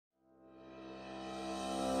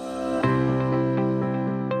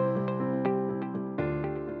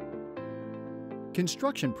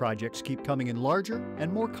Construction projects keep coming in larger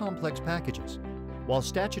and more complex packages, while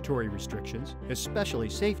statutory restrictions, especially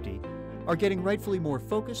safety, are getting rightfully more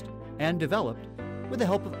focused and developed with the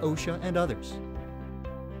help of OSHA and others.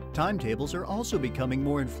 Timetables are also becoming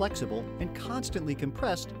more inflexible and constantly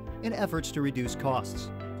compressed in efforts to reduce costs.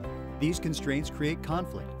 These constraints create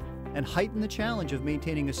conflict and heighten the challenge of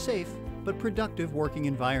maintaining a safe but productive working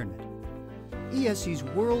environment. ESC's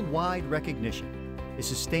worldwide recognition is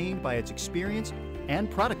sustained by its experience and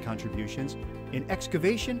product contributions in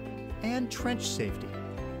excavation and trench safety.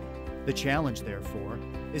 The challenge, therefore,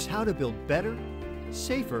 is how to build better,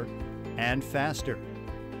 safer, and faster.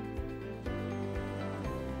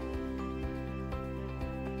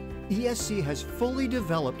 ESC has fully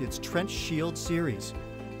developed its Trench Shield series,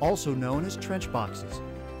 also known as trench boxes,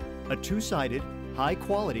 a two-sided,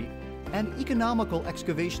 high-quality, and economical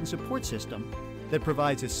excavation support system that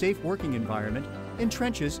provides a safe working environment in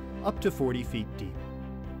trenches up to 40 feet deep.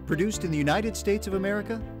 Produced in the United States of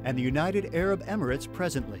America and the United Arab Emirates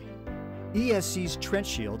presently, ESC's trench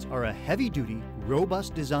shields are a heavy-duty,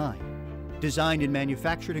 robust design, designed and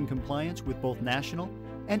manufactured in compliance with both national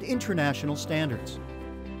and international standards.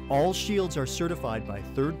 All shields are certified by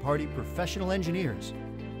third-party professional engineers,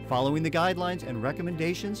 following the guidelines and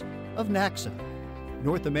recommendations of NACSA,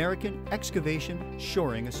 North American Excavation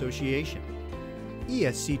Shoring Association.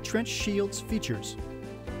 ESC trench shields features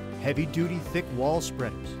heavy-duty thick wall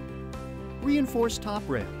spreaders, reinforced top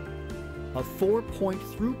rail, a 4-point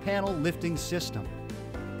through-panel lifting system,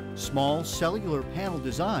 small cellular panel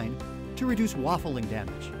design to reduce waffling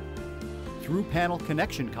damage, through-panel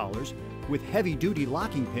connection collars with heavy-duty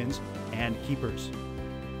locking pins and keepers,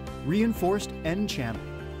 reinforced end channel,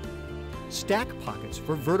 stack pockets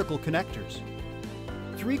for vertical connectors,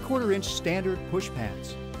 3/4-inch standard push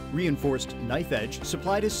pads, reinforced knife edge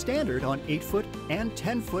supplied as standard on 8-foot and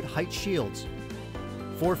 10-foot height shields,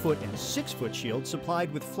 4-foot and 6-foot shields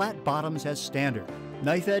supplied with flat bottoms as standard,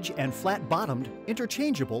 knife edge and flat bottomed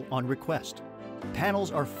interchangeable on request.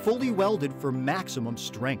 Panels are fully welded for maximum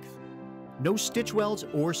strength. No stitch welds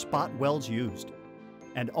or spot welds used.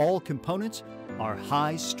 And all components are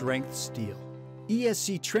high-strength steel.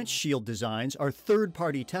 ESC trench shield designs are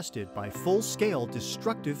third-party tested by full-scale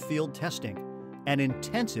destructive field testing and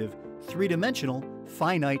intensive three-dimensional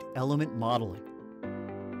finite element modeling.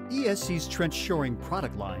 ESC's trench shoring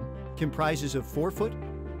product line comprises of 4-foot,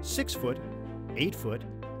 6-foot, 8-foot,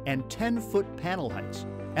 and 10-foot panel heights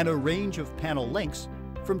and a range of panel lengths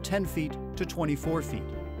from 10 feet to 24 feet.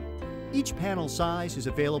 Each panel size is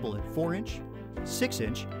available in 4-inch,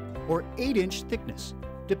 6-inch, or 8-inch thickness,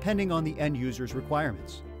 depending on the end user's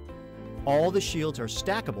requirements. All the shields are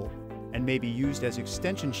stackable and may be used as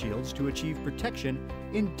extension shields to achieve protection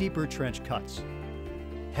in deeper trench cuts.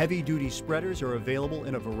 Heavy-duty spreaders are available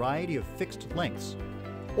in a variety of fixed lengths,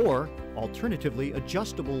 or alternatively,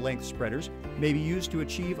 adjustable length spreaders may be used to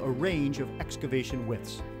achieve a range of excavation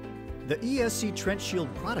widths. The ESC Trench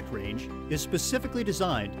Shield product range is specifically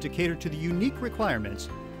designed to cater to the unique requirements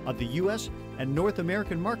of the U.S. and North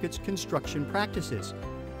American markets' construction practices,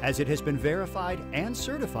 as it has been verified and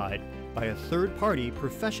certified by a third-party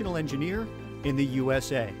professional engineer in the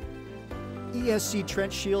USA. ESC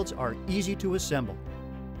trench shields are easy to assemble.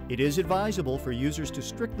 It is advisable for users to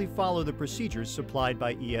strictly follow the procedures supplied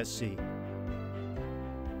by ESC.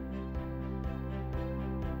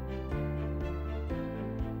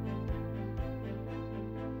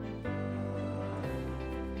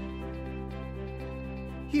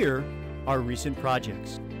 Here are recent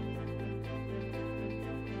projects.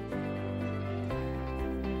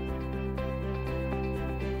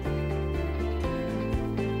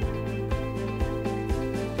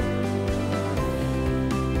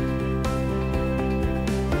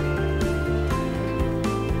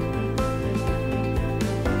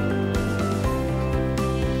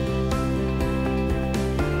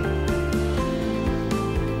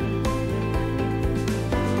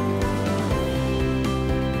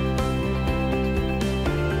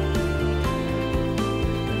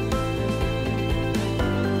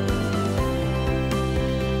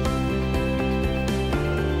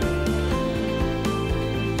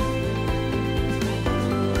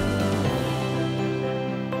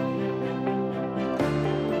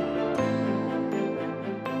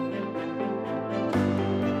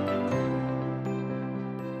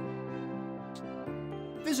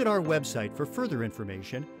 Visit our website for further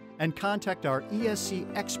information and contact our ESC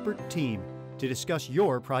expert team to discuss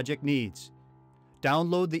your project needs.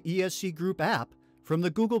 Download the ESC Group app from the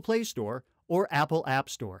Google Play Store or Apple App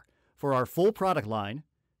Store for our full product line,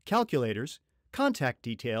 calculators, contact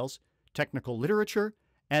details, technical literature,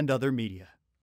 and other media.